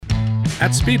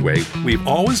At Speedway, we've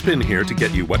always been here to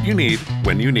get you what you need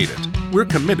when you need it. We're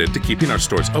committed to keeping our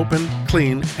stores open,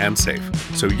 clean, and safe,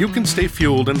 so you can stay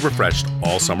fueled and refreshed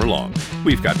all summer long.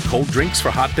 We've got cold drinks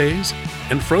for hot days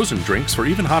and frozen drinks for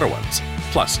even hotter ones,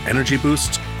 plus energy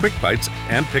boosts, quick bites,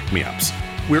 and pick-me-ups.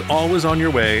 We're always on your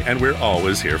way, and we're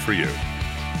always here for you.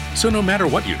 So no matter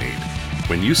what you need,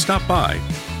 when you stop by,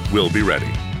 we'll be ready.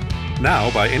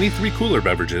 Now buy any 3 cooler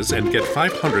beverages and get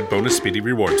 500 bonus Speedy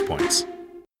Rewards points.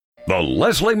 The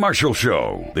Leslie Marshall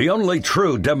Show, the only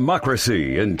true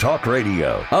democracy in talk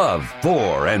radio, of,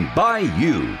 for, and by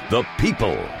you, the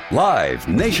people. Live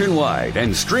nationwide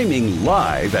and streaming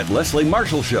live at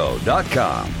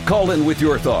lesliemarshallshow.com. Call in with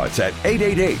your thoughts at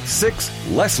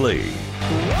 888-6-LESLIE.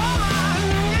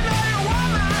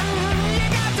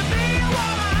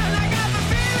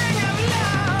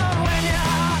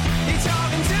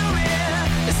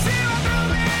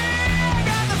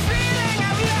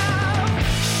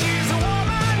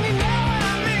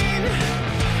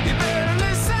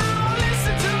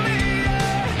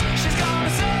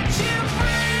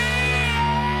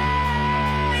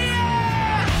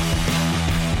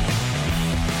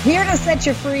 Here to set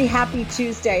you free. Happy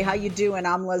Tuesday. How you doing?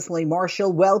 I'm Leslie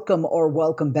Marshall. Welcome or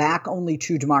welcome back. Only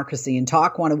true democracy in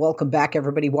talk. Want to welcome back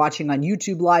everybody watching on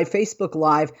YouTube Live, Facebook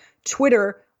Live,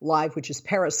 Twitter Live, which is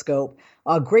Periscope.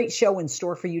 A great show in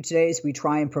store for you today as we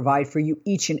try and provide for you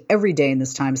each and every day in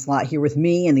this time slot here with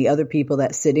me and the other people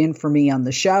that sit in for me on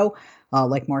the show,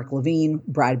 like Mark Levine,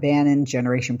 Brad Bannon,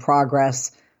 Generation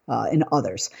Progress, and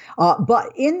others.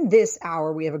 But in this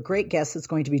hour, we have a great guest that's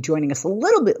going to be joining us a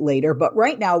little bit later. But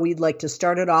right now, we'd like to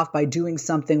start it off by doing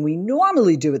something we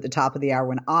normally do at the top of the hour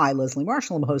when I, Leslie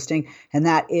Marshall, am hosting, and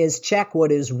that is check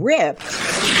what is ripped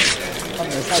from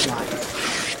those headlines.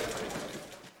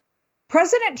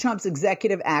 President Trump's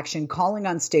executive action calling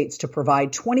on states to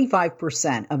provide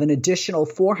 25% of an additional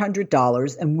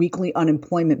 $400 in weekly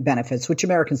unemployment benefits, which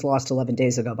Americans lost 11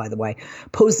 days ago, by the way,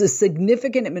 poses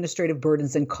significant administrative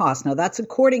burdens and costs. Now, that's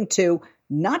according to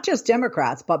not just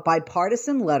Democrats, but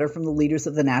bipartisan letter from the leaders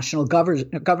of the National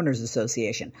Governors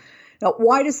Association. Now,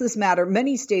 why does this matter?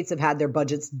 Many states have had their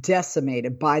budgets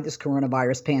decimated by this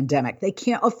coronavirus pandemic. They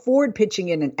can't afford pitching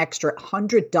in an extra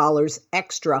 $100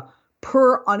 extra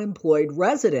per unemployed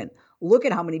resident. Look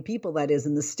at how many people that is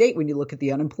in the state when you look at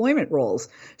the unemployment rolls.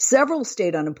 Several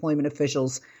state unemployment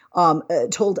officials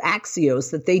told Axios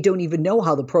that they don't even know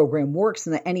how the program works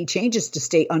and that any changes to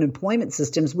state unemployment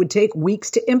systems would take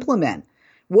weeks to implement.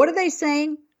 What are they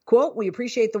saying? Quote, "We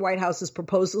appreciate the White House's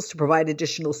proposals to provide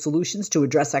additional solutions to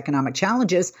address economic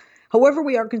challenges. However,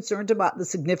 we are concerned about the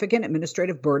significant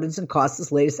administrative burdens and costs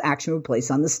this latest action would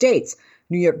place on the states."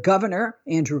 New York Governor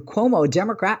Andrew Cuomo, a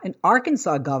Democrat, and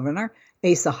Arkansas Governor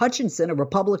Asa Hutchinson, a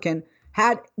Republican,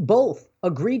 had both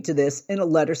agreed to this in a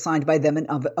letter signed by them and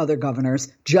other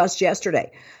governors just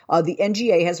yesterday. The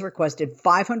NGA has requested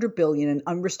 $500 billion in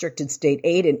unrestricted state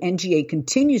aid, and NGA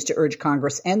continues to urge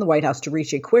Congress and the White House to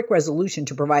reach a quick resolution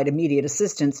to provide immediate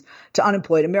assistance to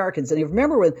unemployed Americans. And you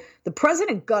remember when the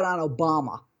president got on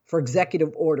Obama for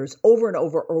executive orders over and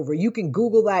over and over. You can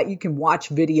Google that. You can watch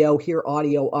video, hear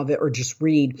audio of it, or just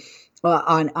read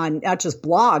on not just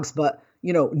blogs, but,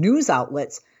 news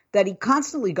outlets that he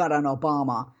constantly got on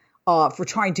Obama for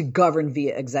trying to govern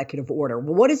via executive order.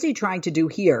 Well, what is he trying to do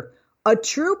here? A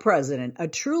true president, a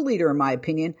true leader, in my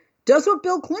opinion, does what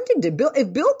Bill Clinton did.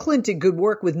 If Bill Clinton could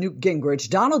work with Newt Gingrich,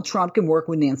 Donald Trump can work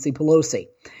with Nancy Pelosi.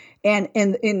 And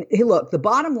hey, look, the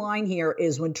bottom line here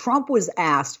is when Trump was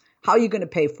asked, how are you going to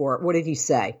pay for it? What did he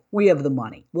say? We have the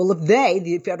money. Well, if they,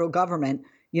 the federal government,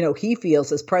 he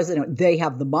feels as president, they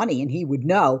have the money and he would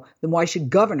know, then why should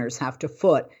governors have to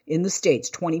foot in the states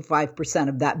 25%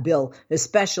 of that bill,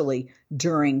 especially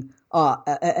during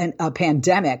a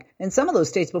pandemic? And some of those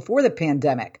states before the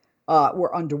pandemic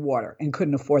were underwater and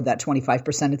couldn't afford that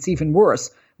 25%. It's even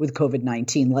worse with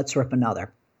COVID-19. Let's rip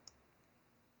another.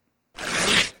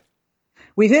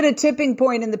 We've hit a tipping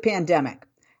point in the pandemic.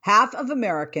 Half of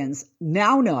Americans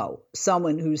now know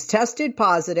someone who's tested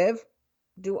positive.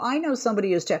 Do I know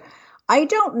somebody who's I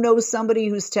don't know somebody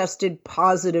who's tested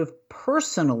positive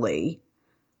personally,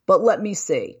 but let me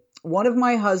see. One of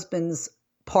my husband's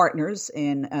partners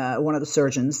and one of the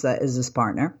surgeons that is his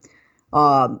partner,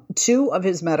 2 of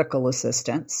his medical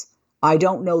assistants. I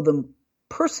don't know them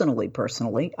personally.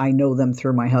 I know them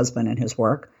through my husband and his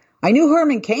work. I knew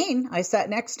Herman Cain. I sat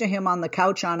next to him on the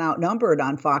couch on Outnumbered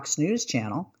on Fox News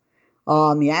Channel.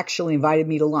 He actually invited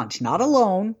me to lunch, not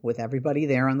alone, with everybody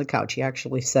there on the couch. He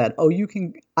actually said,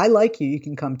 I like you, you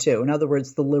can come too. In other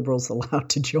words, the liberals allowed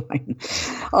to join.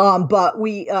 But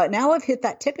we now have hit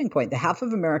that tipping point. The half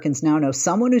of Americans now know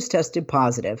someone who's tested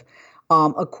positive.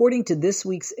 according to this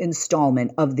week's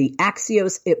installment of the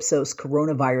Axios Ipsos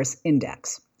Coronavirus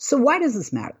Index. So why does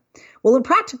this matter? Well, in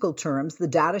practical terms, the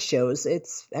data shows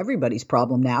it's everybody's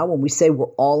problem now. When we say we're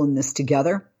all in this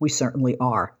together, we certainly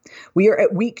are. We are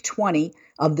at week 20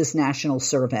 of this national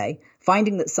survey,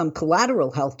 finding that some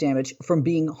collateral health damage from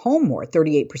being home more.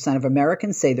 38% of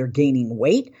Americans say they're gaining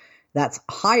weight. That's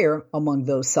higher among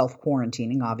those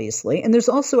self-quarantining, obviously. And there's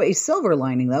also a silver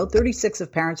lining, though. 36%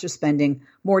 of parents are spending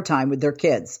more time with their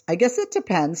kids. I guess it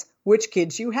depends which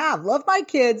kids you have. Love my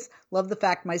kids. Love the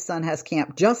fact my son has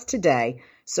camp just today,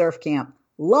 surf camp.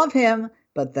 Love him.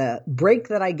 But the break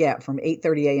that I get from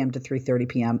 8:30 a.m. to 3:30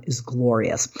 p.m. is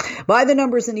glorious. By the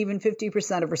numbers, and even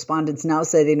 50% of respondents now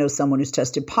say they know someone who's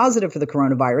tested positive for the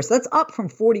coronavirus. That's up from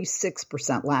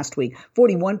 46% last week,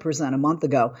 41% a month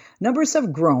ago. Numbers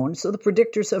have grown, so the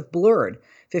predictors have blurred.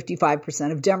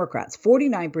 55% of Democrats,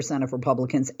 49% of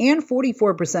Republicans, and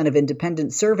 44% of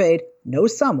independents surveyed know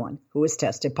someone who has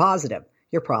tested positive.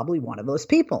 You're probably one of those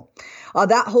people.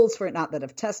 That holds for, not that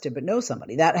have tested, but know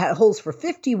somebody. That holds for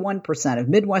 51% of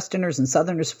Midwesterners and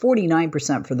Southerners,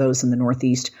 49% for those in the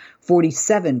Northeast,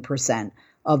 47%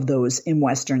 of those in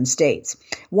Western states.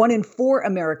 1 in 4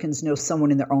 Americans know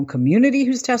someone in their own community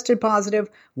who's tested positive.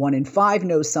 1 in 5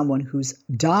 knows someone who's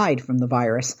died from the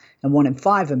virus. And 1 in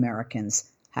 5 Americans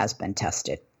has been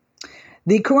tested.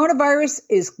 The coronavirus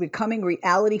is becoming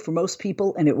reality for most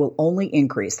people, and it will only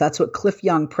increase. That's what Cliff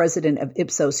Young, president of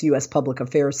Ipsos U.S. Public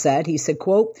Affairs, said. He said,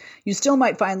 quote, "You still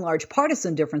might find large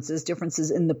partisan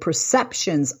differences in the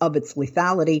perceptions of its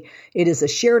lethality. It is a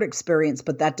shared experience,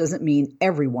 but that doesn't mean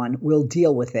everyone will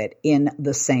deal with it in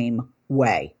the same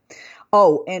way."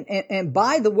 Oh, and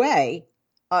by the way,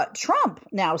 Trump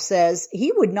now says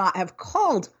he would not have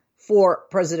called for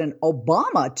President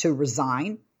Obama to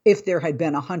resign if there had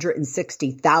been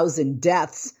 160,000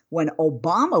 deaths when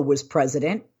Obama was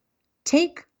president.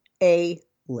 Take a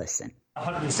listen.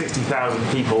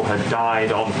 160,000 people had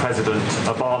died on President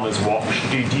Obama's watch.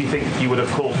 Do you think you would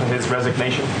have called for his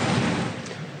resignation?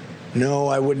 No,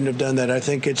 I wouldn't have done that. I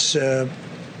think it's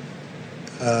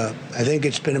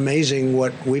been amazing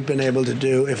what we've been able to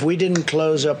do. If we didn't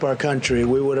close up our country,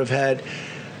 we would have had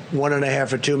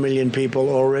 1.5 or 2 million people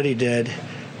already dead.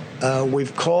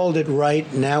 We've called it right.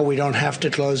 Now we don't have to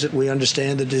close it. We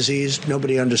understand the disease.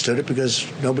 Nobody understood it because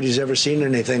nobody's ever seen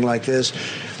anything like this.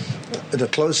 The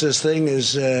closest thing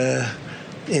is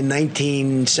in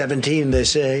 1917, they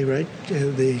say, right?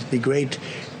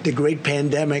 The great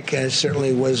pandemic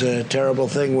certainly was a terrible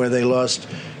thing where they lost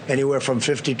anywhere from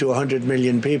 50 to 100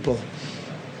 million people.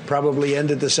 Probably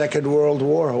ended the Second World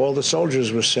War. All the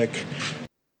soldiers were sick.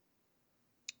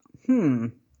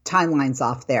 Timeline's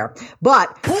off there.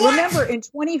 But remember in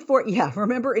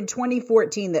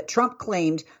 2014 that Trump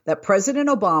claimed that President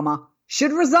Obama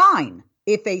should resign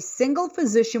if a single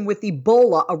physician with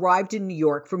Ebola arrived in New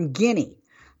York from Guinea.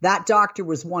 That doctor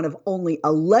was one of only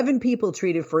 11 people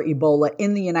treated for Ebola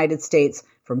in the United States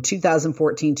from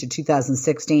 2014 to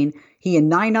 2016. He and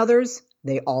 9 others,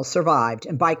 they all survived.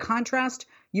 And by contrast,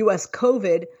 U.S.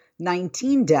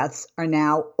 COVID-19 deaths are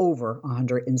now over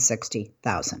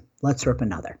 160,000. Let's rip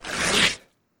another.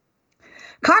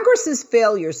 Congress's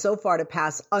failure so far to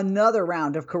pass another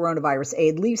round of coronavirus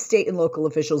aid leaves state and local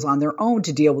officials on their own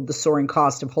to deal with the soaring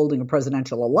cost of holding a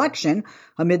presidential election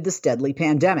amid this deadly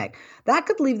pandemic. That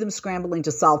could leave them scrambling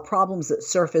to solve problems that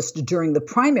surfaced during the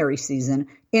primary season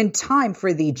in time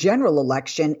for the general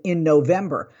election in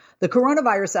November. The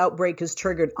coronavirus outbreak has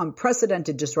triggered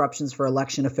unprecedented disruptions for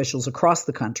election officials across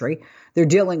the country. They're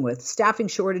dealing with staffing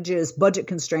shortages, budget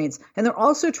constraints, and they're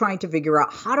also trying to figure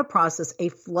out how to process a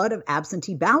flood of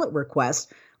absentee ballot requests.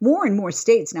 More and more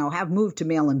states now have moved to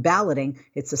mail-in balloting.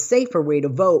 It's a safer way to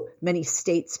vote, many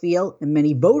states feel, and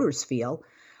many voters feel.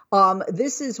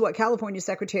 This is what California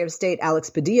Secretary of State Alex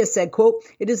Padilla said, quote,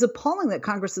 "It is appalling that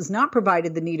Congress has not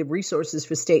provided the needed resources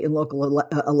for state and local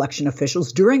election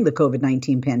officials during the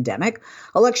COVID-19 pandemic.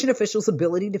 Election officials'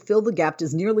 ability to fill the gap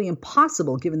is nearly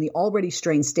impossible given the already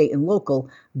strained state and local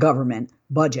government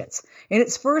budgets." In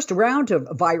its first round of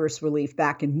virus relief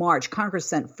back in March, Congress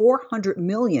sent $400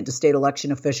 million to state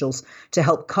election officials to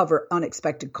help cover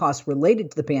unexpected costs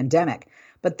related to the pandemic.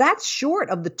 But that's short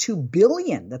of the $2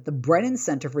 billion that the Brennan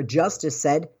Center for Justice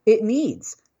said it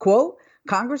needs. Quote,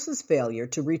 "Congress's failure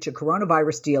to reach a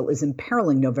coronavirus deal is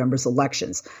imperiling November's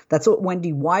elections." That's what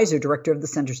Wendy Weiser, director of the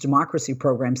Center's Democracy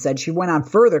Program, said. She went on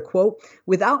further, quote,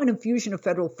 "Without an infusion of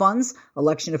federal funds,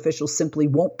 election officials simply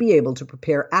won't be able to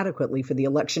prepare adequately for the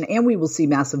election, and we will see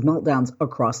massive meltdowns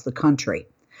across the country."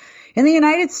 In the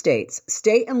United States,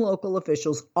 state and local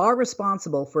officials are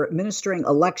responsible for administering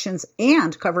elections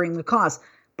and covering the costs,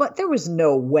 but there was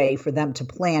no way for them to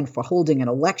plan for holding an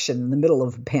election in the middle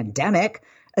of a pandemic,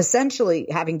 essentially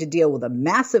having to deal with a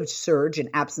massive surge in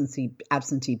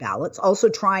absentee ballots, also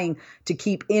trying to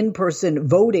keep in-person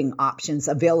voting options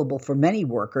available for many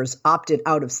workers opted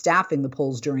out of staffing the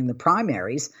polls during the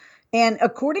primaries. And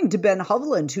according to Ben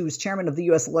Hovland, who's chairman of the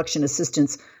U.S. Election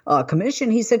Assistance Commission,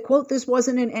 he said, quote, "This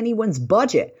wasn't in anyone's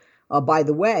budget." By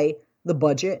the way, the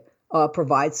budget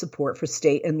provides support for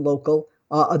state and local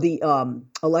the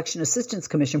Election Assistance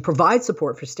Commission provides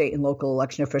support for state and local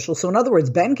election officials. So in other words,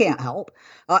 Ben can't help.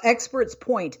 Experts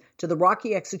point to the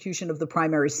rocky execution of the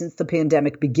primary since the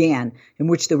pandemic began, in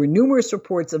which there were numerous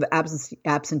reports of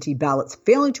absentee ballots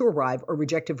failing to arrive or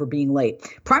rejected for being late.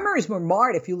 Primaries were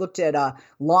marred if you looked at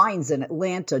lines in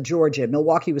Atlanta, Georgia,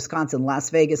 Milwaukee, Wisconsin, Las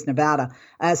Vegas, Nevada,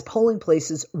 as polling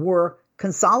places were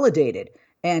consolidated.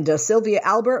 And Sylvia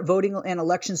Albert, voting and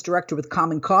elections director with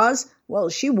Common Cause, well,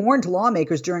 she warned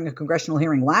lawmakers during a congressional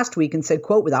hearing last week and said,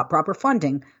 quote, "Without proper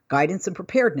funding, guidance, and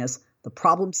preparedness, the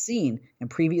problems seen in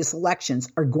previous elections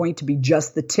are going to be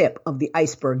just the tip of the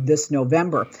iceberg this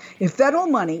November." If federal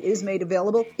money is made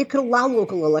available, it could allow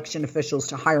local election officials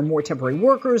to hire more temporary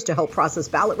workers to help process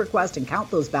ballot requests and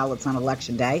count those ballots on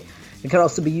Election Day. It could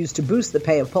also be used to boost the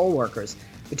pay of poll workers.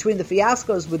 Between the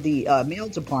fiascos with the mail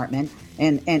department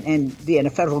and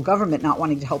the federal government not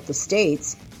wanting to help the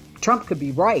states, Trump could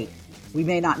be right. We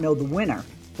may not know the winner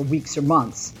for weeks or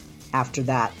months after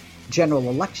that general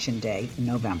election day in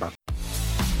November.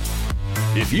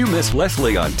 If you missed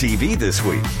Leslie on TV this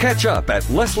week, catch up at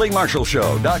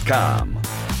lesliemarshallshow.com.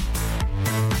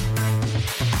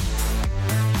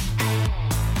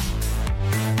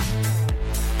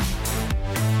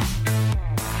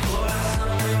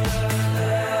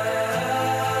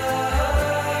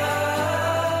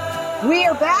 We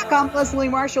are back. I'm Leslie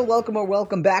Marshall.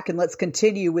 Welcome back, and let's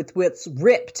continue with what's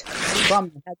ripped from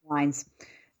the headlines.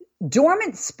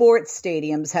 Dormant sports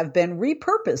stadiums have been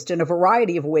repurposed in a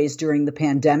variety of ways during the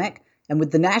pandemic, and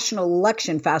with the national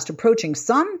election fast approaching,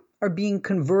 some are being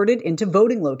converted into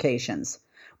voting locations.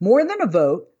 More Than a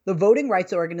Vote, the voting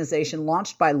rights organization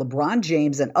launched by LeBron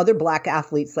James and other black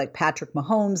athletes like Patrick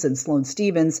Mahomes and Sloane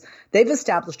Stephens, they've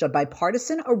established a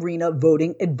bipartisan arena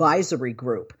voting advisory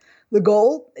group. The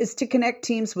goal is to connect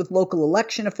teams with local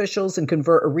election officials and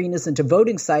convert arenas into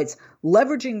voting sites,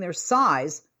 leveraging their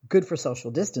size, good for social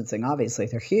distancing, obviously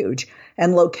they're huge,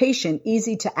 and location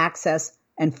easy to access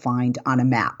and find on a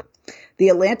map. The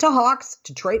Atlanta Hawks,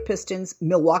 Detroit Pistons,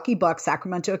 Milwaukee Bucks,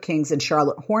 Sacramento Kings, and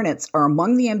Charlotte Hornets are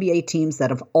among the NBA teams that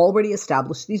have already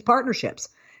established these partnerships.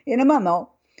 In a memo,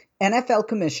 NFL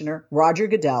Commissioner Roger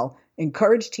Goodell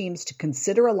encouraged teams to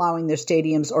consider allowing their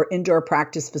stadiums or indoor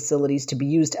practice facilities to be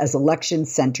used as election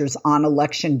centers on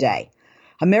Election Day.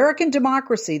 American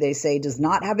democracy, they say, does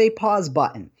not have a pause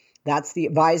button. That's the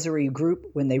advisory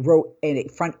group when they wrote a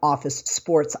front office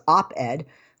sports op-ed.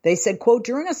 They said, quote,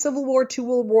 "During a civil war, 2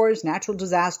 world wars, natural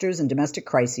disasters, and domestic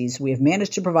crises, we have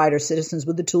managed to provide our citizens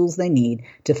with the tools they need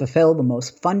to fulfill the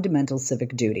most fundamental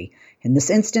civic duty. In this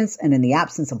instance, and in the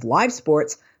absence of live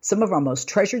sports, some of our most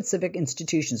treasured civic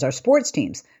institutions, our sports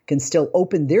teams, can still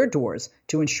open their doors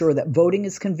to ensure that voting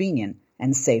is convenient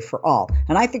and safe for all."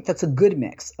 And I think that's a good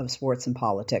mix of sports and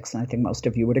politics, and I think most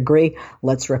of you would agree.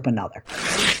 Let's rip another.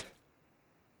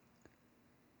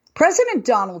 President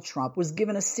Donald Trump was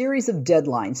given a series of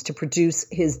deadlines to produce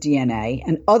his DNA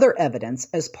and other evidence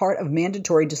as part of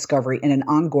mandatory discovery in an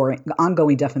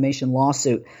ongoing defamation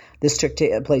lawsuit. This took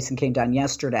place and came down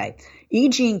yesterday. E.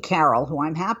 Jean Carroll, who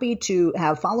I'm happy to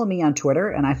have follow me on Twitter,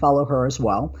 and I follow her as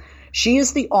well. She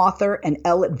is the author and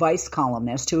Elle Advice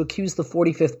columnist who accused the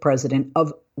 45th president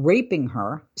of raping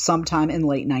her sometime in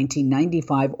late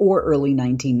 1995 or early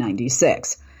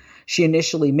 1996. She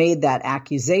initially made that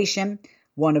accusation,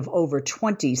 one of over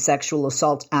 20 sexual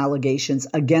assault allegations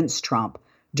against Trump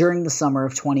during the summer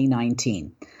of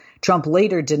 2019. Trump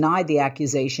later denied the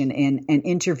accusation in an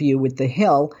interview with The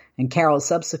Hill, and Carroll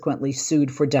subsequently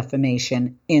sued for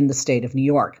defamation in the state of New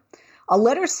York. A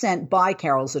letter sent by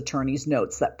Carroll's attorneys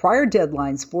notes that prior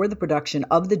deadlines for the production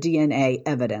of the DNA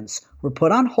evidence were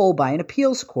put on hold by an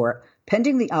appeals court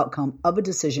pending the outcome of a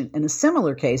decision in a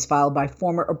similar case filed by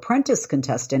former Apprentice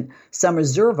contestant Summer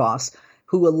Zervos,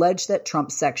 who alleged that Trump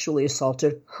sexually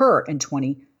assaulted her in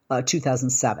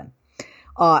 2007.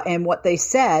 And what they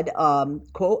said,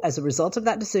 quote, "As a result of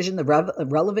that decision, the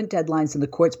relevant deadlines in the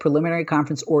court's preliminary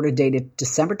conference order dated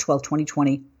December 12,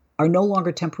 2020 are no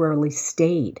longer temporarily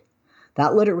stayed."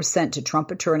 That letter was sent to Trump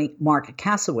attorney Mark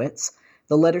Kasowitz.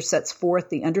 The letter sets forth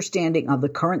the understanding of the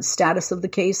current status of the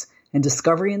case and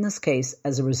discovery in this case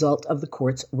as a result of the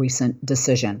court's recent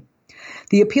decision.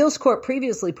 The appeals court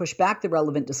previously pushed back the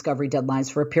relevant discovery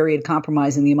deadlines for a period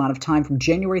compromising the amount of time from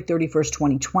January 31st,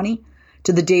 2020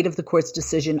 to the date of the court's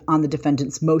decision on the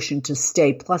defendant's motion to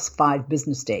stay plus 5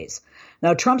 business days.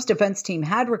 Now, Trump's defense team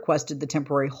had requested the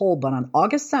temporary hold, but on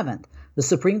August 7th, the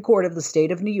Supreme Court of the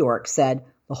state of New York said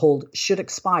the hold should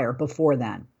expire before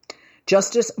then.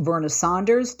 Justice Verna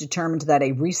Saunders determined that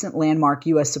a recent landmark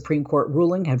U.S. Supreme Court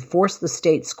ruling had forced the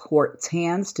state's court's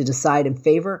hands to decide in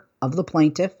favor of the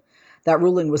plaintiff. That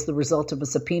ruling was the result of a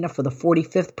subpoena for the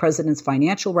 45th president's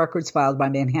financial records filed by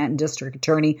Manhattan District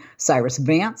Attorney Cyrus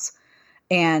Vance.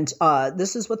 And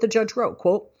this is what the judge wrote,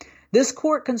 quote, "This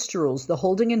court construes the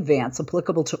holding in Vance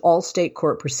applicable to all state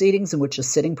court proceedings in which a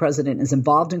sitting president is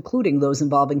involved, including those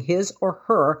involving his or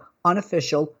her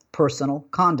unofficial personal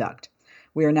conduct.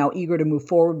 We are now eager to move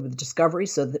forward with discovery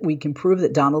so that we can prove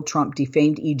that Donald Trump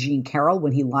defamed E. Jean Carroll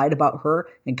when he lied about her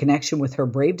in connection with her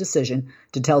brave decision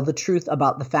to tell the truth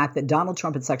about the fact that Donald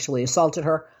Trump had sexually assaulted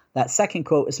her." That second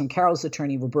quote is from Carroll's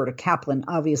attorney, Roberta Kaplan,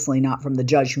 obviously not from the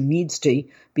judge who needs to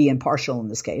be impartial in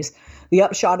this case. The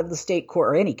upshot of the state court,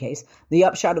 or any case, the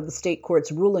upshot of the state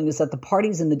court's ruling is that the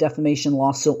parties in the defamation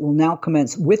lawsuit will now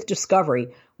commence with discovery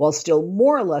while still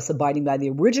more or less abiding by the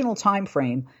original time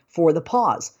frame for the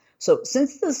pause. So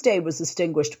since the stay was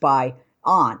extinguished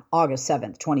on August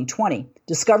 7th, 2020,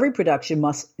 discovery production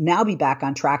must now be back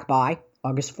on track by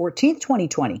August 14th,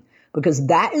 2020. Because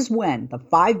that is when the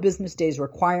 5 business days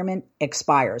requirement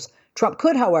expires. Trump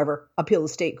could, however, appeal the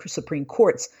state Supreme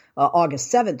Court's August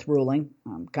 7th ruling.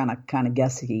 Kind of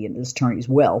guess he and his attorneys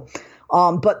will.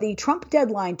 But the Trump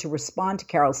deadline to respond to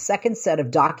Carroll's second set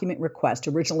of document requests,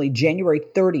 originally January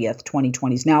 30th,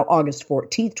 2020, is now August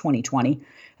 14th, 2020.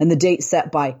 And the date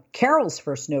set by Carroll's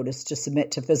first notice to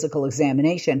submit to physical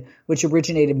examination, which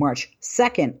originated March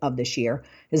 2nd of this year,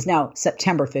 is now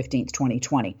September 15th,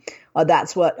 2020.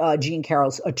 That's what Jean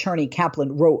Carroll's attorney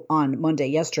Kaplan wrote on Monday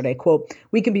yesterday. Quote,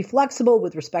 "We can be flexible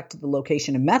with respect to the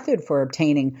location and method for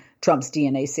obtaining Trump's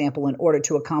DNA sample in order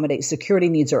to accommodate security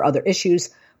needs or other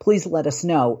issues. Please let us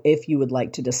know if you would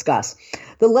like to discuss."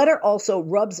 The letter also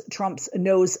rubs Trump's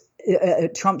nose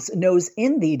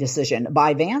in the decision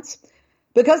by Vance.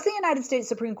 "Because the United States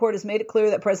Supreme Court has made it clear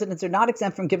that presidents are not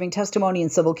exempt from giving testimony in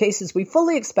civil cases, we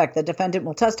fully expect the defendant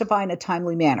will testify in a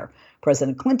timely manner.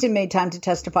 President Clinton made time to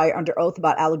testify under oath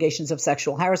about allegations of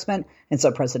sexual harassment, and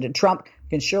so President Trump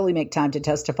can surely make time to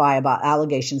testify about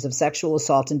allegations of sexual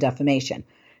assault and defamation.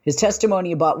 His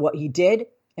testimony about what he did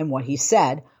and what he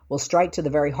said will strike to the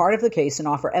very heart of the case and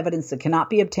offer evidence that cannot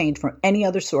be obtained from any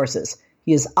other sources.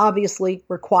 He is obviously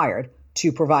required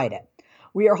to provide it.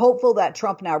 We are hopeful that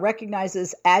Trump now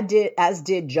recognizes, as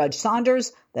did Judge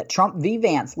Saunders, that Trump v.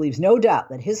 Vance leaves no doubt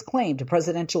that his claim to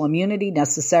presidential immunity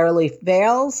necessarily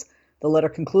fails." The letter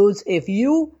concludes, "If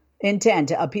you intend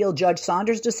to appeal Judge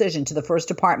Saunders' decision to the First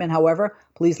Department, however,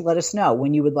 please let us know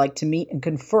when you would like to meet and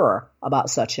confer about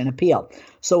such an appeal."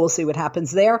 So we'll see what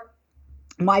happens there.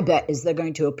 My bet is they're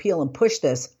going to appeal and push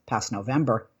this past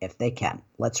November if they can.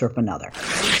 Let's rip another.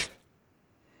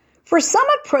 For some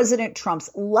of President Trump's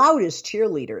loudest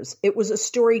cheerleaders, it was a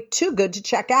story too good to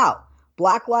check out.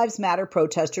 Black Lives Matter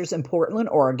protesters in Portland,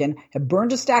 Oregon, have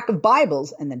burned a stack of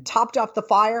Bibles and then topped off the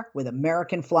fire with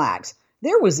American flags.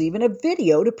 There was even a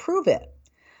video to prove it.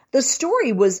 The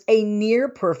story was a near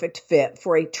perfect fit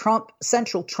for a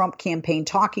central Trump campaign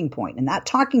talking point. And that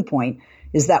talking point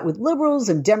is that with liberals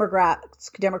and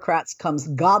Democrats comes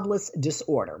godless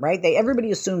disorder, right?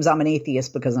 Everybody assumes I'm an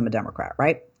atheist because I'm a Democrat,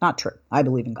 right? Not true. I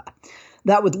believe in God.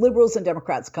 That with liberals and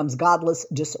Democrats comes godless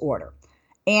disorder.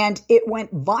 And it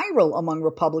went viral among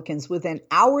Republicans within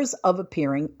hours of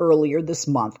appearing earlier this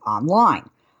month online.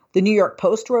 The New York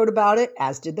Post wrote about it,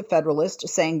 as did the Federalist,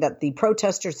 saying that the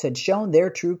protesters had shown their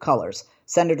true colors.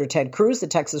 Senator Ted Cruz, the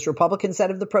Texas Republican,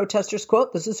 said of the protesters,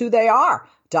 quote, "This is who they are."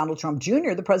 Donald Trump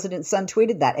Jr., the president's son,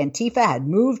 tweeted that Antifa had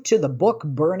moved to the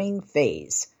book-burning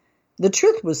phase. The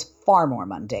truth was far more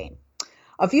mundane.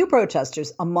 A few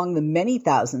protesters among the many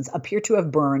thousands appear to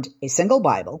have burned a single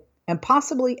Bible and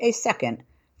possibly a second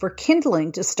for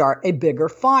kindling to start a bigger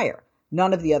fire.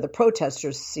 None of the other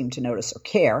protesters seemed to notice or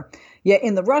care. Yet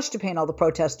in the rush to paint all the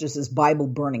protesters as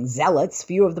Bible-burning zealots,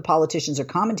 few of the politicians or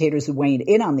commentators who weighed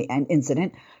in on the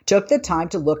incident took the time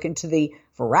to look into the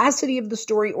veracity of the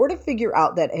story or to figure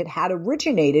out that it had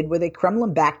originated with a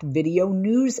Kremlin-backed video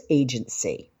news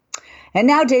agency. And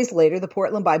now, days later, the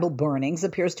Portland Bible burnings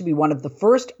appears to be one of the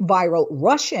first viral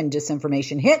Russian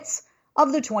disinformation hits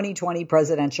of the 2020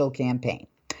 presidential campaign.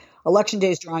 Election day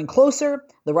is drawing closer.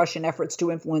 The Russian efforts to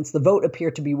influence the vote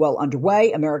appear to be well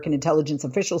underway. American intelligence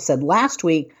officials said last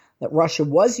week that Russia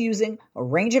was using a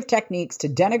range of techniques to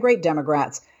denigrate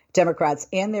Democrats Democrats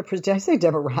and their, did I say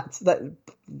Democrats? That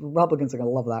Republicans are going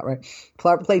to love that,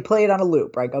 right? Play it on a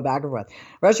loop, right? Go back and forth.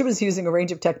 Russia was using a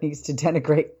range of techniques to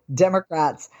denigrate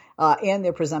Democrats and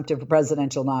their presumptive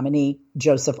presidential nominee,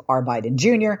 Joseph R. Biden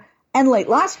Jr. And late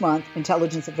last month,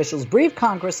 intelligence officials briefed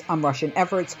Congress on Russian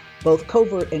efforts, both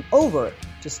covert and overt,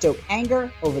 to stoke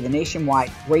anger over the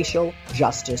nationwide racial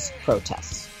justice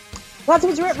protests. That's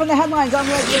what's written from the headlines. I'm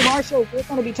Leslie Marshall. We're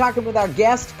going to be talking with our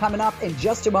guest coming up in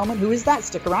just a moment. Who is that?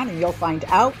 Stick around and you'll find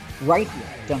out right here.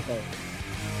 Don't go.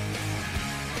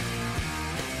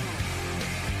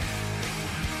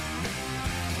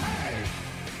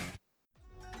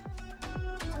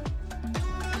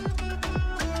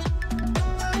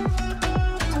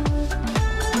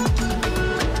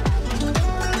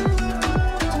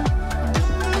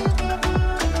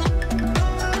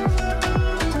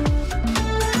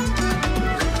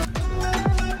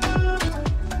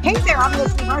 Hey there, I'm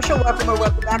Leslie Marshall.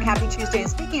 Welcome back. Happy Tuesday. And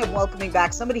speaking of welcoming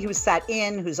back, somebody who's sat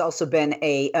in, who's also been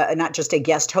a not just a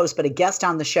guest host, but a guest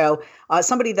on the show,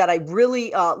 somebody that I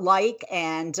really like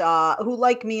and who,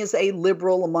 like me, is a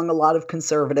liberal among a lot of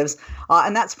conservatives.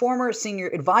 And that's former senior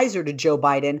advisor to Joe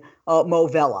Biden, Mo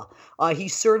Vela. He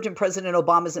served in President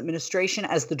Obama's administration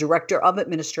as the director of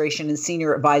administration and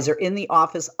senior advisor in the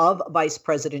office of Vice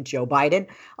President Joe Biden.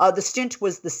 The stint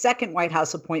was the second White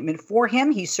House appointment for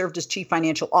him. He served as chief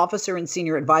financial officer and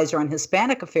senior advisor on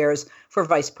Hispanic affairs for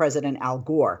Vice President Al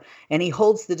Gore. And he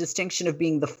holds the distinction of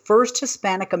being the first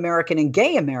Hispanic American and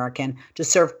gay American to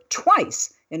serve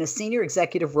twice in a senior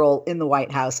executive role in the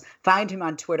White House. Find him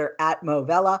on Twitter at Mo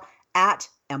Vela, at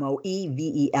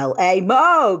Moevela.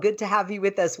 Mo, good to have you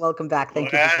with us. Welcome back.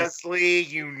 Thank you. Leslie,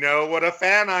 you know what a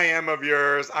fan I am of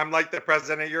yours. I'm like the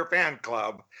president of your fan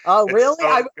club. Oh, It's really?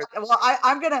 so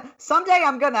I'm gonna someday.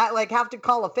 I'm gonna have to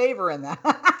call a favor in that.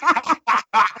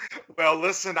 Well,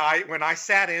 listen, when I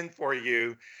sat in for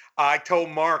you, I told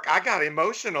Mark, I got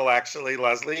emotional actually,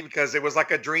 Leslie, because it was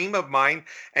like a dream of mine,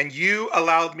 and you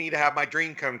allowed me to have my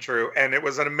dream come true, and it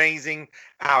was an amazing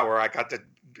hour. I got to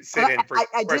sit in for.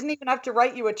 I didn't even have to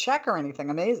write you a check or anything.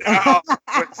 Amazing.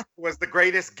 Was the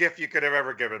greatest gift you could have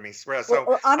ever given me. So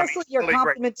well, honestly, I'm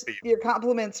really your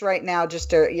compliments right now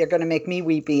you're going to make me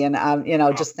weepy, and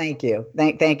just thank you,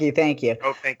 thank you.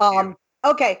 Oh, thank you.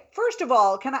 Okay, first of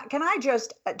all, can I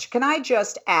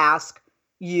just ask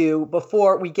you,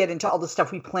 before we get into all the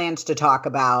stuff we planned to talk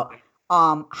about,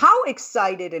 how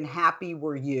excited and happy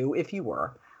were you, if you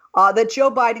were, that Joe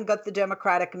Biden got the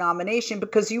Democratic nomination?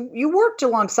 Because you worked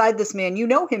alongside this man, you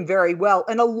know him very well,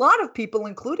 and a lot of people,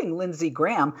 including Lindsey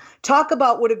Graham, talk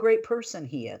about what a great person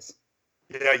he is.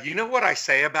 Yeah, you know what I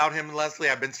say about him, Leslie?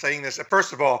 I've been saying this.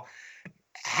 First of all,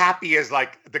 happy is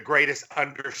like the greatest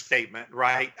understatement,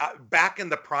 right? Back in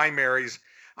the primaries,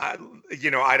 I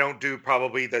don't do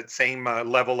probably the same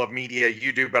level of media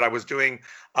you do, but I was doing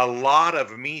a lot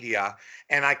of media,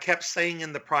 and I kept saying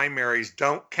in the primaries,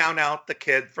 don't count out the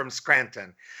kid from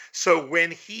Scranton. So when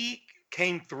he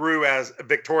came through as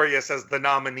victorious as the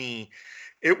nominee,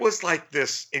 it was like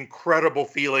this incredible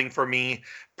feeling for me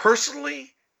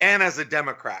personally and as a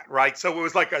Democrat, right? So it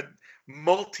was like a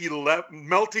multi-layer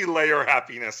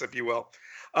happiness, if you will.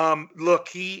 Look,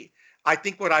 I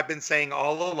think what I've been saying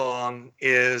all along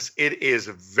is it is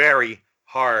very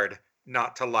hard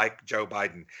not to like Joe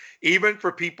Biden. Even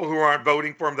for people who aren't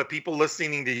voting for him, the people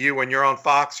listening to you when you're on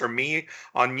Fox or me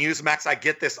on Newsmax, I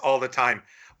get this all the time.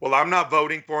 Well, I'm not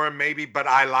voting for him maybe, but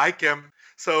I like him.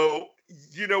 So,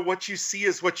 what you see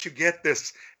is what you get,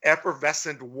 this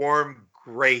effervescent, warm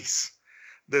grace,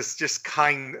 this just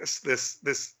kindness,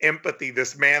 this empathy,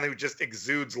 this man who just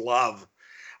exudes love.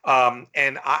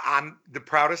 And I'm the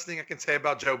proudest thing I can say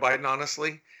about Joe Biden,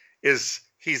 honestly, is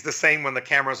he's the same when the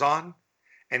camera's on,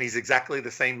 and he's exactly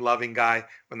the same loving guy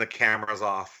when the camera's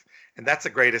off. And that's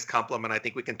the greatest compliment I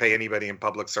think we can pay anybody in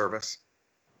public service.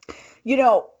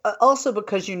 Also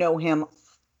because you know him,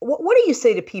 what do you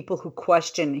say to people who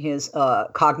question his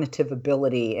cognitive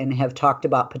ability and have talked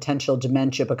about potential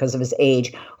dementia because of his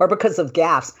age or because of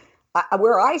gaffes?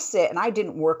 Where I sit, and I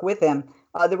didn't work with him,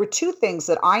 there were two things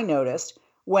that I noticed.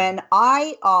 When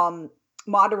I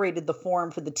moderated the forum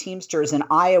for the Teamsters in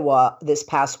Iowa this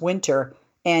past winter,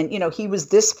 and, he was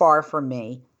this far from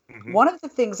me, mm-hmm. One of the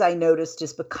things I noticed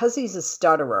is because he's a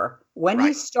stutterer, when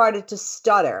he started to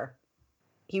stutter,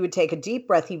 he would take a deep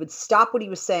breath, he would stop what he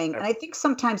was saying, and I think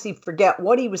sometimes he'd forget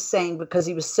what he was saying because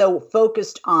he was so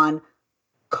focused on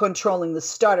controlling the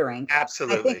stuttering.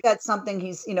 Absolutely. I think that's something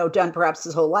he's, done perhaps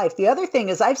his whole life. The other thing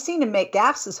is I've seen him make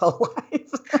gaffes his whole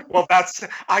life. Well,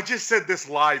 I just said this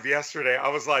live yesterday. I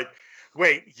was like,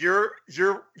 Wait, you're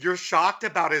shocked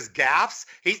about his gaffes?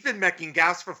 He's been making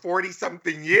gaffes for 40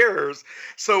 something years.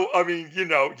 So I mean,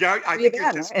 yeah, I think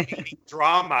you're just feeding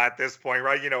drama at this point,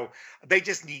 right? They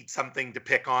just need something to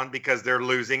pick on because they're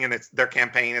losing and their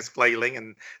campaign is flailing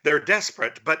and they're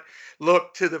desperate. But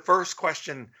look, to the first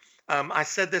question, I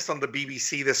said this on the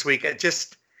BBC this week.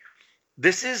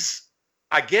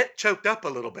 I get choked up a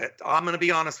little bit. I'm going to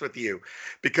be honest with you,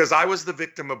 because I was the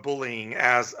victim of bullying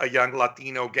as a young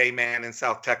Latino gay man in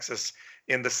South Texas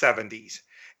in the 70s.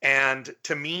 And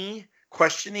to me,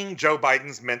 questioning Joe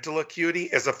Biden's mental acuity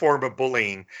is a form of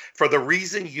bullying for the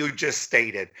reason you just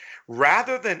stated.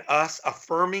 Rather than us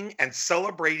affirming and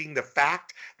celebrating the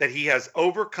fact that he has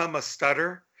overcome a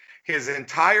stutter, his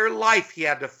entire life he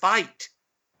had to fight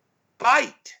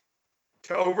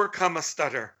to overcome a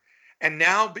stutter. And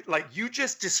now, like you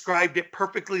just described it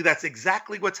perfectly, that's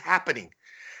exactly what's happening.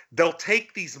 They'll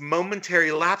take these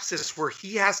momentary lapses where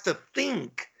he has to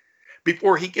think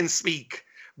before he can speak.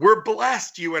 We're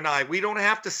blessed, you and I. We don't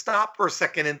have to stop for a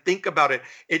second and think about it.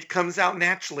 It comes out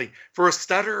naturally. For a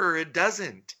stutterer, it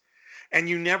doesn't. And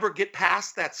you never get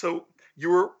past that. So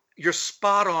you're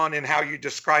spot on in how you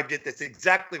described it. That's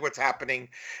exactly what's happening.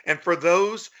 And for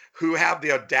those who have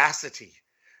the audacity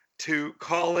to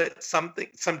call it some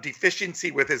deficiency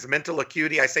with his mental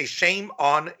acuity, I say shame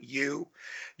on you.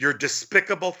 You're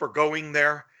despicable for going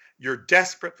there. You're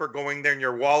desperate for going there, and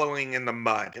you're wallowing in the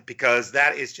mud, because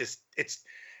that is just,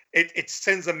 it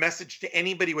sends a message to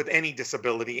anybody with any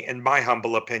disability, in my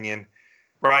humble opinion,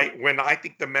 right? When I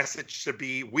think the message should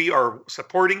be, we are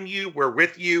supporting you, we're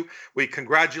with you, we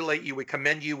congratulate you, we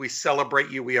commend you, we celebrate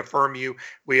you, we affirm you,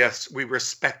 we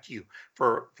respect you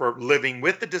for living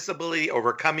with the disability,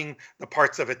 overcoming the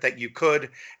parts of it that you could,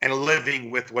 and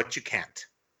living with what you can't.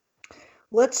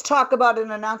 Let's talk about an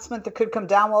announcement that could come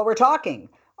down while we're talking.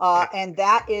 And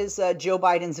that is Joe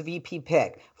Biden's VP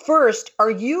pick. First, are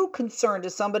you concerned,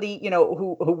 as somebody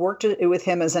who worked with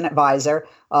him as an advisor,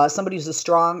 somebody who's a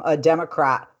strong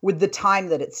Democrat, with the time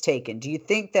that it's taken? Do you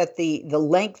think that the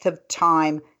length of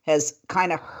time has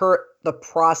kind of hurt the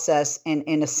process and,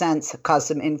 in a sense, caused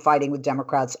some infighting with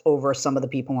Democrats over some of the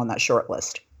people on that short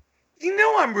list?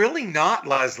 I'm really not,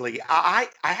 Leslie. I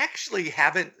actually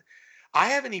haven't. I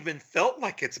haven't even felt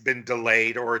like it's been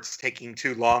delayed or it's taking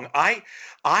too long. I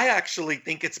actually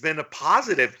think it's been a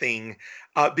positive thing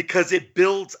because it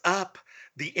builds up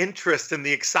the interest and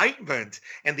the excitement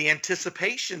and the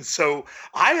anticipation. So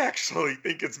I actually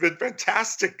think it's been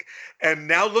fantastic. And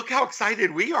now look how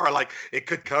excited we are. Like, it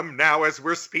could come now as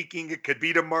we're speaking. It could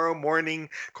be tomorrow morning.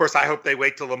 Of course, I hope they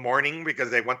wait till the morning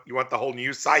because you want the whole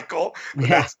news cycle. But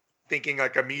that's thinking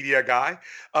like a media guy.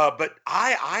 But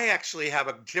I actually have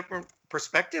a different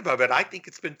perspective of it. I think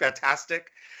it's been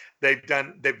fantastic. They've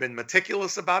been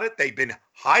meticulous about it. They've been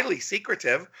highly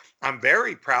secretive. I'm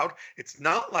very proud. It's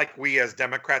not like we as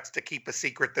Democrats to keep a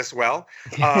secret this well.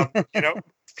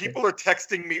 People are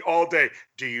texting me all day.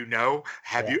 Do you know?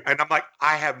 Have you? And I'm like,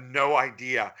 I have no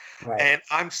idea. Right. And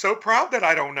I'm so proud that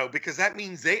I don't know, because that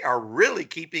means they are really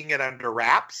keeping it under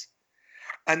wraps.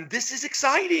 And this is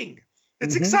exciting.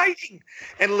 It's exciting.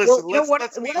 And listen, let's be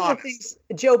honest. One of the things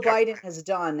Joe Biden has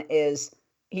done is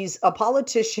he's a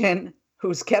politician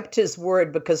who's kept his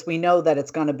word, because we know that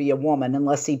it's going to be a woman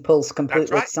unless he pulls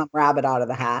completely some rabbit out of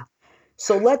the hat.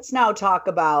 So let's now talk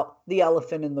about the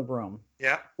elephant in the room,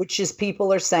 which is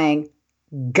people are saying,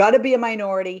 got to be a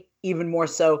minority, even more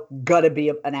so, got to be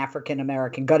an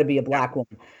African-American, got to be a black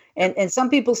woman. And some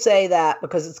people say that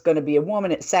because it's going to be a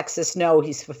woman, it's sexist. No,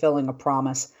 he's fulfilling a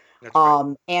promise.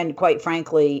 Right. And quite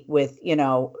frankly, with,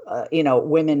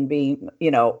 women being,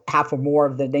 half or more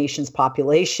of the nation's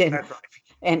population,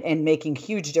 and making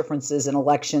huge differences in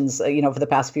elections, for the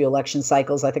past few election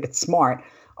cycles, I think it's smart.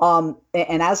 And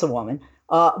as a woman,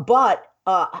 but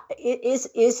is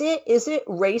it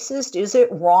racist? Is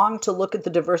it wrong to look at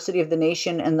the diversity of the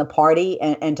nation and the party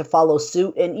and to follow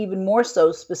suit, and even more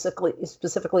so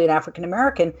specifically an African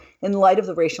American, in light of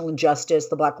the racial injustice,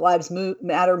 the Black Lives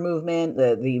Matter movement,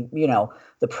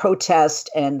 the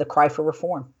protest and the cry for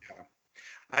reform?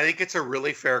 I think it's a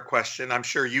really fair question. I'm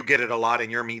sure you get it a lot in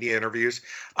your media interviews.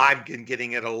 I've been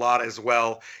getting it a lot as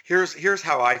well. Here's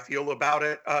how I feel about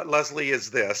it, Leslie,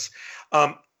 is this.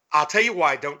 I'll tell you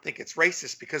why I don't think it's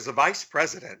racist, because the vice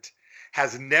president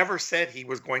has never said he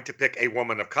was going to pick a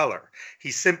woman of color.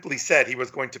 He simply said he was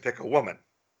going to pick a woman.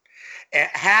 And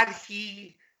had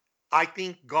he, I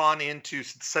think, gone into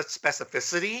such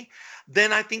specificity,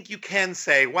 then I think you can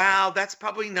say, wow, that's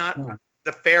probably not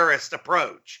the fairest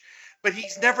approach. But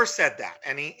he's never said that.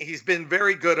 And he's been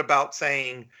very good about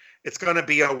saying, it's going to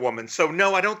be a woman. So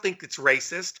no, I don't think it's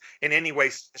racist in any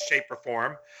way, shape, or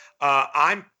form.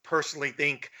 I personally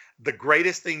think the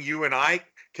greatest thing you and I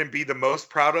can be the most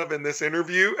proud of in this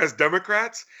interview as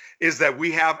Democrats is that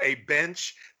we have a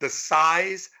bench the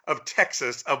size of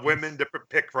Texas of women to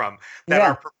pick from that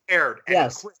are prepared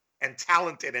and equipped and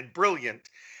talented and brilliant.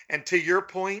 And to your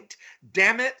point,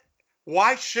 damn it,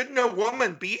 why shouldn't a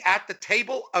woman be at the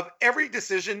table of every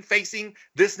decision facing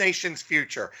this nation's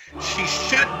future? She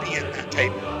should be at the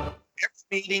table, every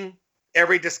meeting,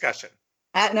 every discussion.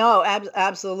 No,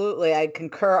 absolutely. I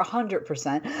concur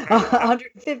 100%,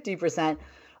 150%.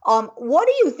 What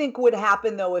do you think would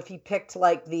happen, though, if he picked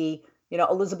like the,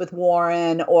 Elizabeth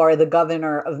Warren or the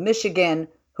governor of Michigan,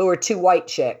 who are two white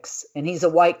chicks, and he's a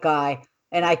white guy?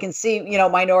 And I can see,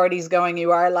 minorities going,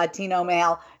 you are a Latino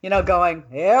male, going,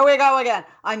 here we go again.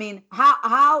 I mean,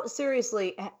 how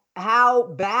seriously, how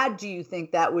bad do you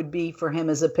think that would be for him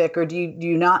as a pick, or do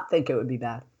you not think it would be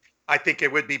bad? I think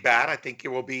it would be bad. I think it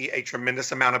will be a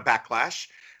tremendous amount of backlash,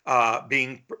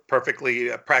 being perfectly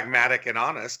pragmatic and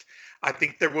honest. I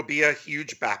think there will be a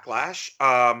huge backlash.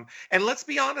 And let's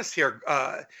be honest here.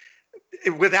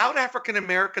 Without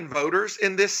African-American voters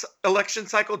in this election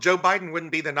cycle, Joe Biden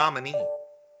wouldn't be the nominee.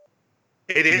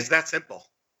 It is that simple.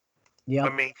 Yeah. I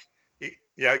mean,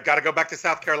 got to go back to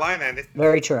South Carolina. And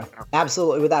very true.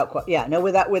 Absolutely. Without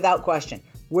question.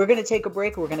 We're going to take a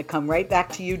break. We're going to come right back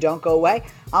to you. Don't go away.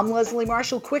 I'm Leslie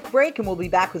Marshall. Quick break, and we'll be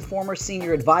back with former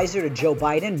senior advisor to Joe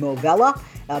Biden, Mo Vela.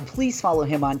 Please follow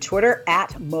him on Twitter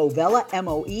at Mo Vela,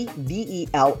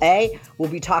 Movela. We'll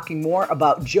be talking more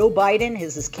about Joe Biden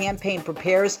as his campaign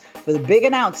prepares for the big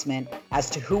announcement as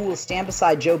to who will stand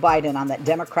beside Joe Biden on that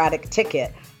Democratic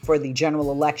ticket for the general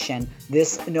election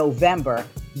this November.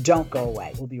 Don't go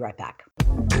away. We'll be right back.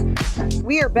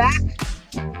 We are back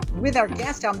with our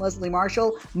guest. I'm Leslie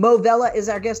Marshall. Mo Vela is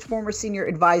our guest, former senior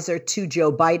advisor to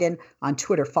Joe Biden. On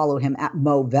Twitter, follow him at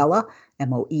Mo Vela,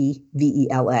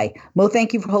 Movela. Mo,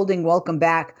 thank you for holding. Welcome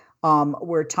back.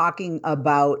 We're talking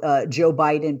about Joe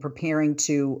Biden preparing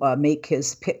to make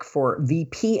his pick for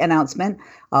VP announcement,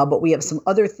 but we have some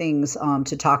other things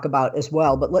to talk about as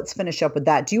well. But let's finish up with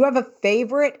that. Do you have a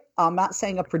favorite? I'm not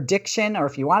saying a prediction, or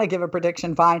if you want to give a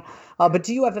prediction, fine. But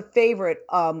do you have a favorite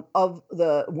of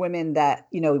the women that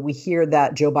we hear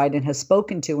that Joe Biden has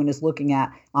spoken to and is looking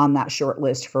at on that short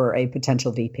list for a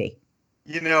potential VP?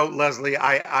 Leslie,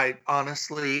 I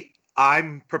honestly,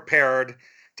 I'm prepared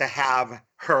to have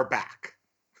her back.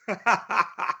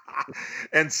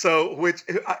 And so,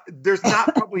 there's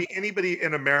not probably anybody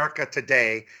in America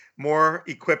today more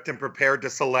equipped and prepared to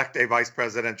select a vice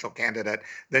presidential candidate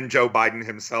than Joe Biden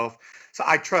himself. So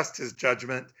I trust his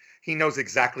judgment. He knows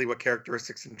exactly what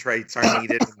characteristics and traits are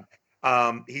needed.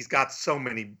 He's got so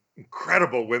many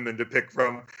incredible women to pick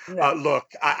from.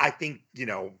 Look, I think,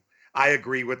 I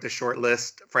agree with the short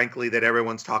list, frankly, that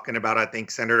everyone's talking about. I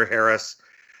think Senator Harris,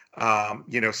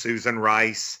 Susan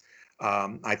Rice.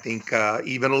 I think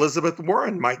even Elizabeth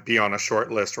Warren might be on a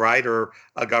short list, right? Or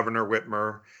Governor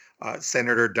Whitmer,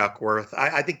 Senator Duckworth.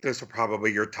 I think those are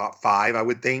probably your top five, I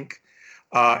would think.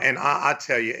 And I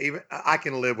tell you, even I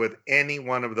can live with any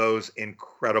one of those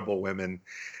incredible women.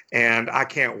 And I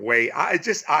can't wait. I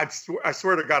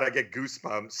swear to God, I get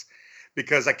goosebumps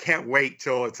because I can't wait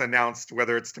till it's announced,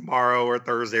 whether it's tomorrow or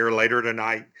Thursday or later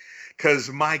tonight. Because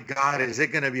my God, is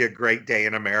it going to be a great day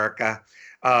in America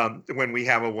when we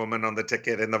have a woman on the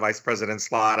ticket in the vice president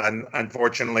slot? And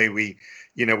unfortunately, we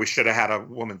should have had a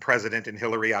woman president in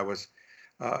Hillary. I was,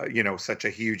 such a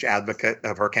huge advocate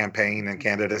of her campaign and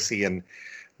candidacy, and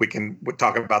we'll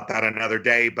talk about that another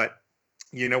day. But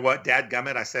you know what,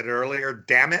 dadgummit, I said it earlier,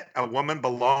 damn it, a woman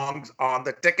belongs on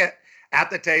the ticket, at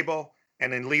the table,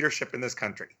 and in leadership in this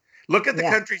country. Look at the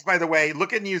countries, by the way.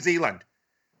 Look at New Zealand.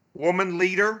 Woman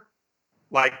leader.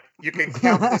 Like, you can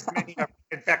count this many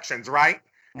infections, right?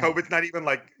 COVID's not even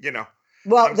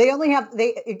Well,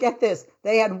 get this.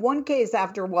 They had one case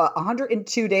after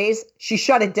 102 days. She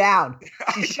shut it down.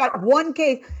 She shut one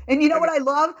case. And you know what I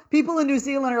love? People in New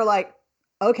Zealand are like,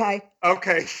 okay.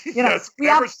 Yes,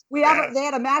 they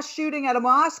had a mass shooting at a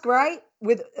mosque, right?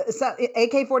 With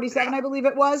AK-47, I believe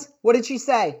it was. What did she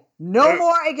say? No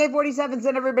more AK-47s.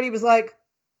 And everybody was like,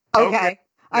 okay.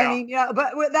 I mean,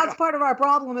 but that's part of our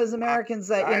problem as Americans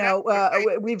that,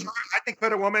 we've. I think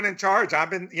put a woman in charge. I've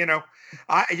been, you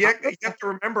have to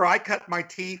remember, I cut my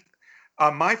teeth.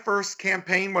 My first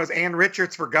campaign was Ann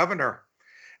Richards for governor,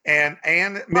 and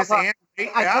Miss Ann.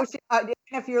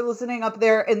 If you're listening up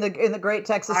there in the great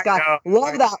Texas sky,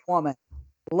 love that woman.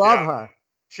 Love her.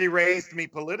 She raised me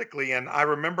politically, and I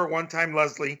remember one time,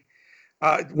 Leslie,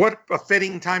 what a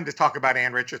fitting time to talk about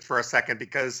Ann Richards for a second,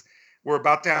 because we're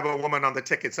about to have a woman on the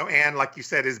ticket. So Ann, like you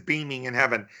said, is beaming in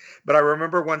heaven. But I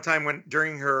remember one time when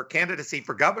during her candidacy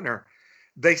for governor,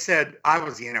 they said, I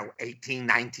was, 18,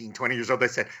 19, 20 years old. They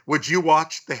said, would you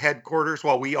watch the headquarters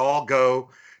while we all go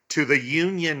to the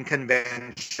union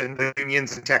convention, the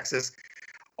unions in Texas,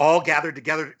 all gathered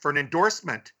together for an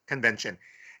endorsement convention.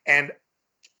 And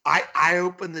I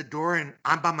opened the door and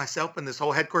I'm by myself in this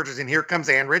whole headquarters. And here comes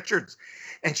Ann Richards.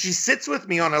 And she sits with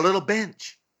me on a little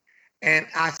bench. And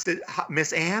I said,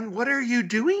 Miss Ann, what are you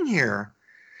doing here?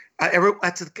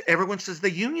 Everyone says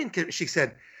the union. She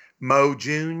said, Mo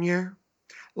Jr.,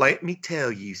 let me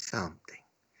tell you something.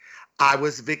 I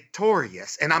was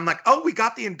victorious. And I'm like, oh, we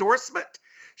got the endorsement?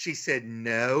 She said,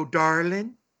 no,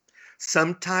 darling.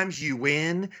 Sometimes you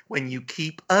win when you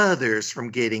keep others from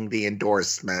getting the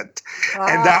endorsement.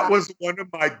 And that was one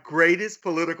of my greatest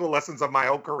political lessons of my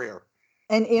whole career.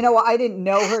 And, I didn't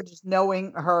know her, just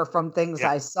knowing her from things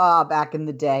I saw back in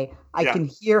the day. I can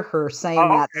hear her saying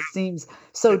that. It seems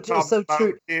so true.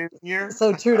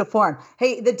 So true to form.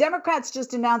 Hey, the Democrats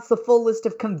just announced the full list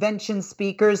of convention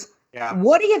speakers. Yeah.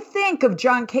 What do you think of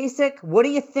John Kasich? What do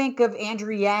you think of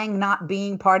Andrew Yang not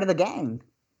being part of the gang?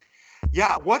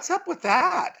 Yeah, what's up with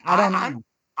that? I don't know.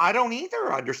 I don't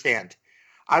either understand.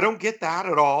 I don't get that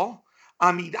at all.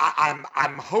 I mean,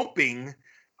 I'm hoping.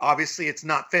 Obviously, it's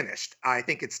not finished. I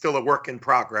think it's still a work in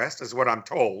progress, is what I'm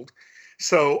told.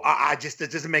 So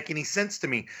it doesn't make any sense to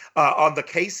me. On the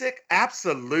Kasich,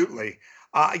 absolutely.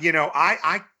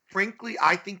 I frankly,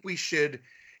 I think we should,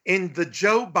 in the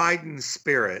Joe Biden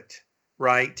spirit,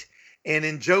 right, and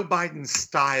in Joe Biden's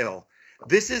style.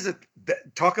 This is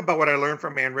talk about what I learned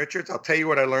from Ann Richards. I'll tell you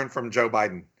what I learned from Joe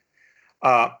Biden.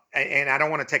 And I don't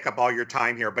want to take up all your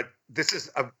time here, but this is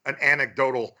an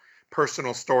anecdotal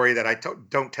personal story that I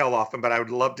don't tell often, but I would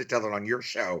love to tell it on your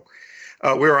show.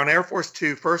 We were on Air Force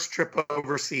Two, first trip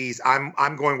overseas.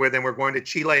 I'm going with him. We're going to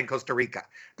Chile and Costa Rica.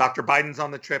 Dr. Biden's on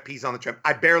the trip. He's on the trip.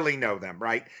 I barely know them,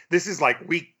 right? This is like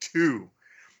week 2.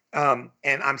 And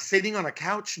I'm sitting on a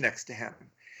couch next to him.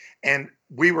 And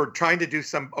we were trying to do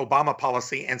some Obama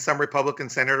policy, and some Republican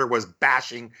senator was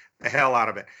bashing the hell out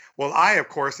of it. Well, I, of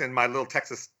course, in my little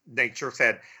Texas nature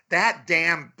said, that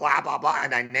damn blah, blah, blah.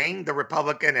 And I named the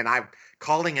Republican, and I'm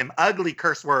calling him ugly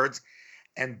curse words.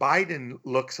 And Biden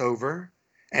looks over,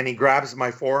 and he grabs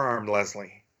my forearm,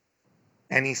 Leslie.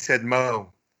 And he said,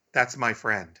 Mo, that's my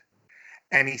friend.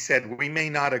 And he said, we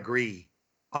may not agree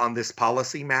on this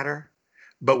policy matter,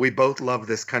 but we both love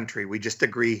this country. We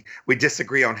disagree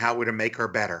on how to make her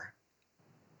better.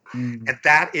 Mm-hmm. And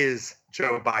that is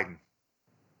Joe Biden.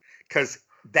 Because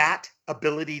that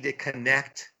ability to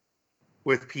connect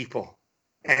with people,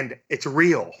 and it's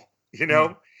real,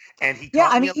 Mm-hmm. And he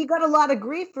he got a lot of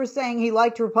grief for saying he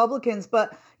liked Republicans,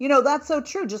 but that's so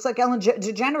true. Just like Ellen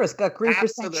DeGeneres got grief for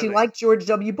saying she liked George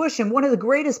W. Bush. And one of the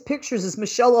greatest pictures is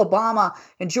Michelle Obama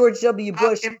and George W.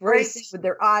 Bush embracing with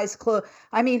their eyes closed.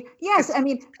 I mean, yes, and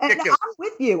I'm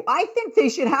with you. I think they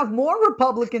should have more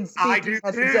Republicans speaking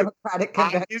at the Democratic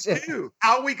convention. I do too.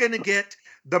 How are we going to get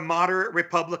the moderate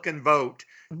Republican vote?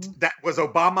 That was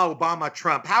Obama,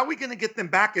 Trump. How are we going to get them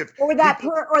back if that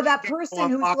person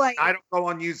who's like, I don't go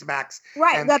on Newsmax,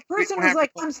 right? That person who's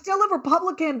like, I'm still a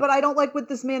Republican, but I don't like what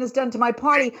this man has done to my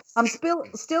party. I'm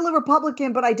still a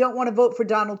Republican, but I don't want to vote for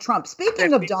Donald Trump.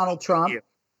 Speaking of Donald Trump,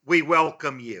 we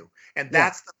welcome you, and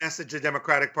that's the message the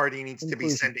Democratic Party needs to be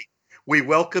sending. We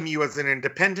welcome you as an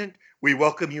independent. We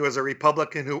welcome you as a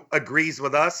Republican who agrees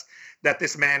with us that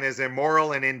this man is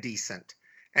immoral and indecent,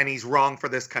 and he's wrong for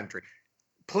this country.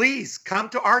 Please come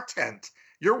to our tent.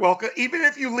 You're welcome. Even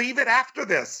if you leave it after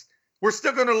this, we're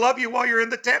still going to love you while you're in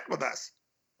the tent with us.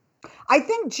 I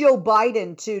think Joe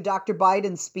Biden, too, Dr.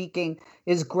 Biden speaking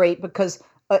is great because,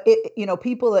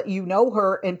 people that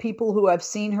her and people who have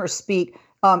seen her speak,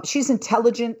 she's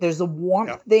intelligent. There's a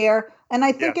warmth there. And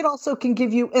I think it also can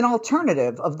give you an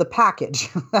alternative of the package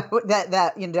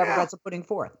that Democrats are putting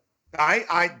forth.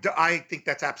 I think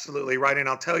that's absolutely right. And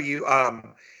I'll tell you,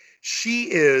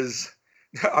 she is...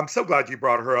 I'm so glad you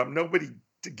brought her up. Nobody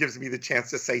gives me the chance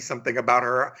to say something about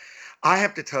her. I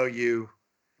have to tell you,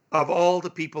 of all the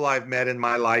people I've met in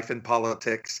my life in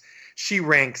politics, she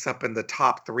ranks up in the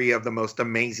top 3 of the most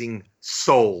amazing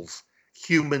souls,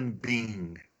 human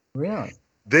being. Really?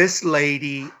 This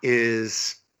lady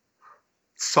is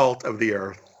salt of the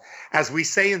earth. As we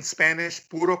say in Spanish,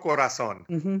 puro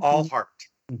corazón, all heart.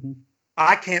 Mm-hmm.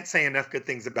 I can't say enough good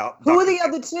things about Who are the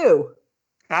other 2?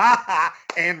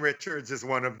 Ann Richards is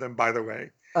one of them, by the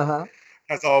way. Uh-huh.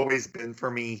 Has always been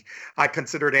for me. I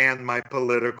considered Ann my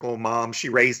political mom. She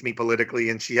raised me politically,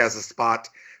 and she has a spot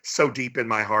so deep in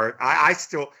my heart. I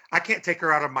can't take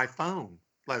her out of my phone.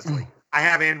 Leslie. I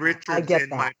have Ann Richards in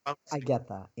my phone. I get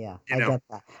that. Yeah, You I know. get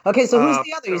that. Okay, so who's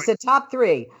the other? You so- said top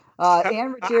three.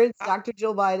 Ann Richards, Dr.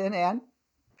 Jill Biden, and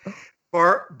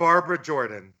Barbara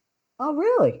Jordan. oh,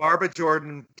 really? Barbara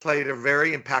Jordan played a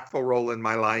very impactful role in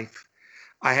my life.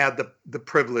 I had the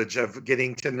privilege of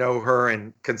getting to know her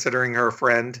and considering her a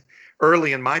friend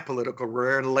early in my political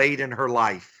career and late in her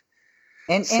life.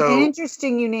 And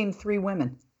interesting, you named three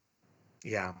women.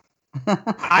 Yeah.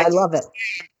 I love it.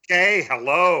 Okay,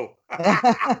 hello.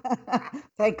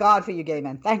 Thank God for you, gay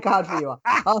men. Thank God for you all.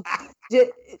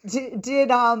 We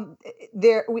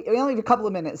only have a couple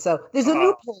of minutes, so there's a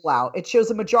new poll out. It shows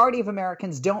a majority of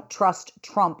Americans don't trust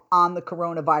Trump on the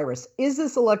coronavirus. Is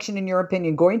this election, in your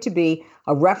opinion, going to be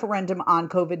a referendum on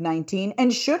COVID-19,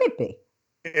 and should it be?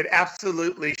 It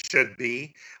absolutely should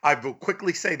be. I will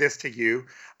quickly say this to you.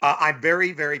 I'm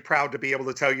very, very proud to be able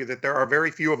to tell you that there are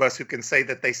very few of us who can say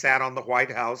that they sat on the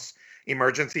White House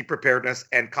Emergency Preparedness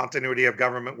and Continuity of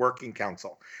Government Working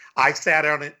Council. I sat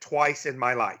on it twice in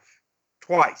my life.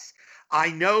 Twice. I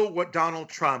know what Donald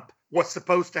Trump was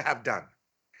supposed to have done.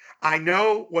 I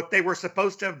know what they were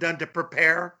supposed to have done to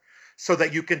prepare so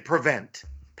that you can prevent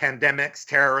pandemics,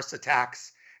 terrorist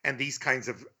attacks, and these kinds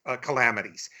of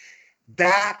calamities.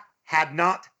 That had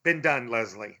not been done,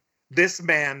 Leslie. This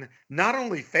man not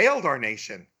only failed our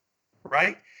nation,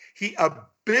 right? He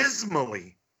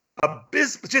abysmally,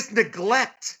 just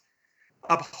neglect,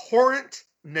 abhorrent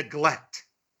neglect.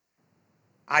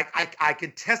 I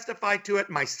can testify to it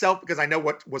myself because I know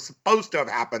what was supposed to have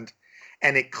happened,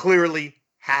 and it clearly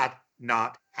had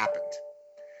not happened.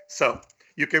 So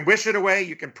you can wish it away,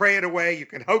 you can pray it away, you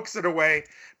can hoax it away,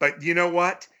 but you know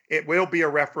what? It will be a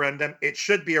referendum. It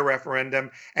should be a referendum,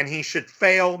 and he should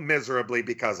fail miserably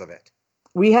because of it.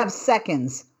 We have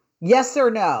seconds. Yes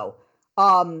or no?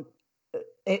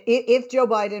 If Joe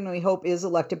Biden, we hope, is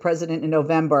elected president in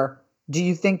November, do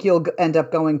you think you'll end up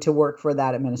going to work for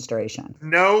that administration?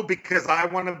 No, because I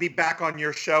want to be back on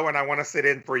your show, and I want to sit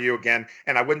in for you again,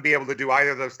 and I wouldn't be able to do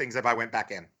either of those things if I went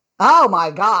back in. Oh, my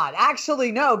God.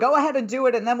 Actually, no. Go ahead and do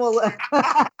it, and then we'll work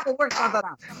something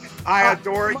out. I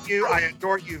adore you. I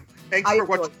adore you. Thanks for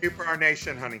what you do for our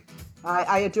nation, honey.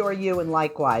 I adore you, and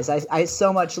likewise. I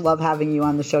so much love having you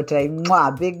on the show today.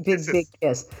 Mwah, big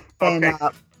kiss. And okay.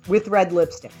 With red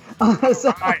lipstick.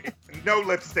 No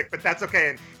lipstick, but that's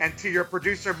okay. And to your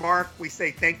producer, Mark, we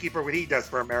say thank you for what he does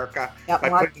for America by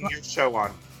putting your show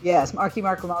on. Yes, Mark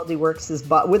Grimaldi works his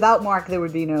butt. Without Mark, there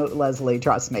would be no Leslie,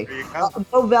 trust me. There you go.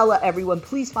 Mo Vela, everyone.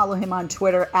 Please follow him on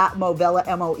Twitter, @Mo Vela,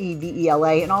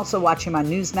 Moevela, and also watch him on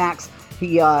Newsmax.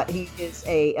 He is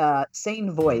a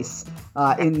sane voice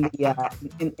in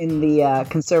the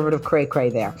conservative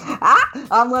cray-cray there.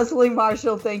 I'm Leslie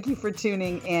Marshall. Thank you for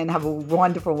tuning in. Have a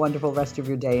wonderful, wonderful rest of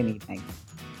your day and evening.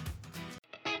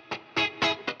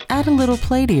 Add a little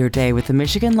play to your day with the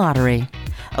Michigan Lottery.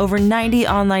 Over 90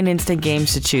 online instant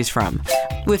games to choose from,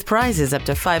 with prizes up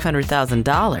to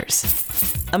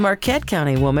 $500,000. A Marquette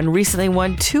County woman recently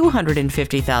won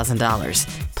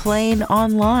 $250,000 playing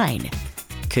online.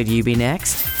 Could you be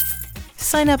next?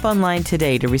 Sign up online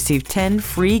today to receive 10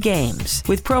 free games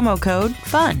with promo code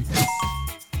FUN.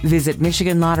 Visit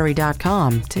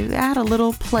MichiganLottery.com to add a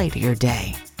little play to your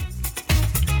day.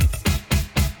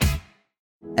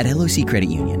 At LOC Credit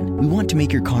Union, we want to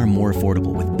make your car more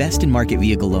affordable with best-in-market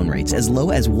vehicle loan rates as low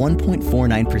as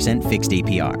 1.49% fixed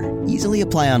APR. Easily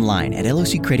apply online at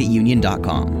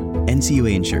loccreditunion.com.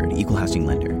 NCUA insured, equal housing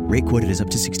lender. Rate quoted is up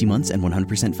to 60 months and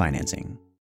 100% financing.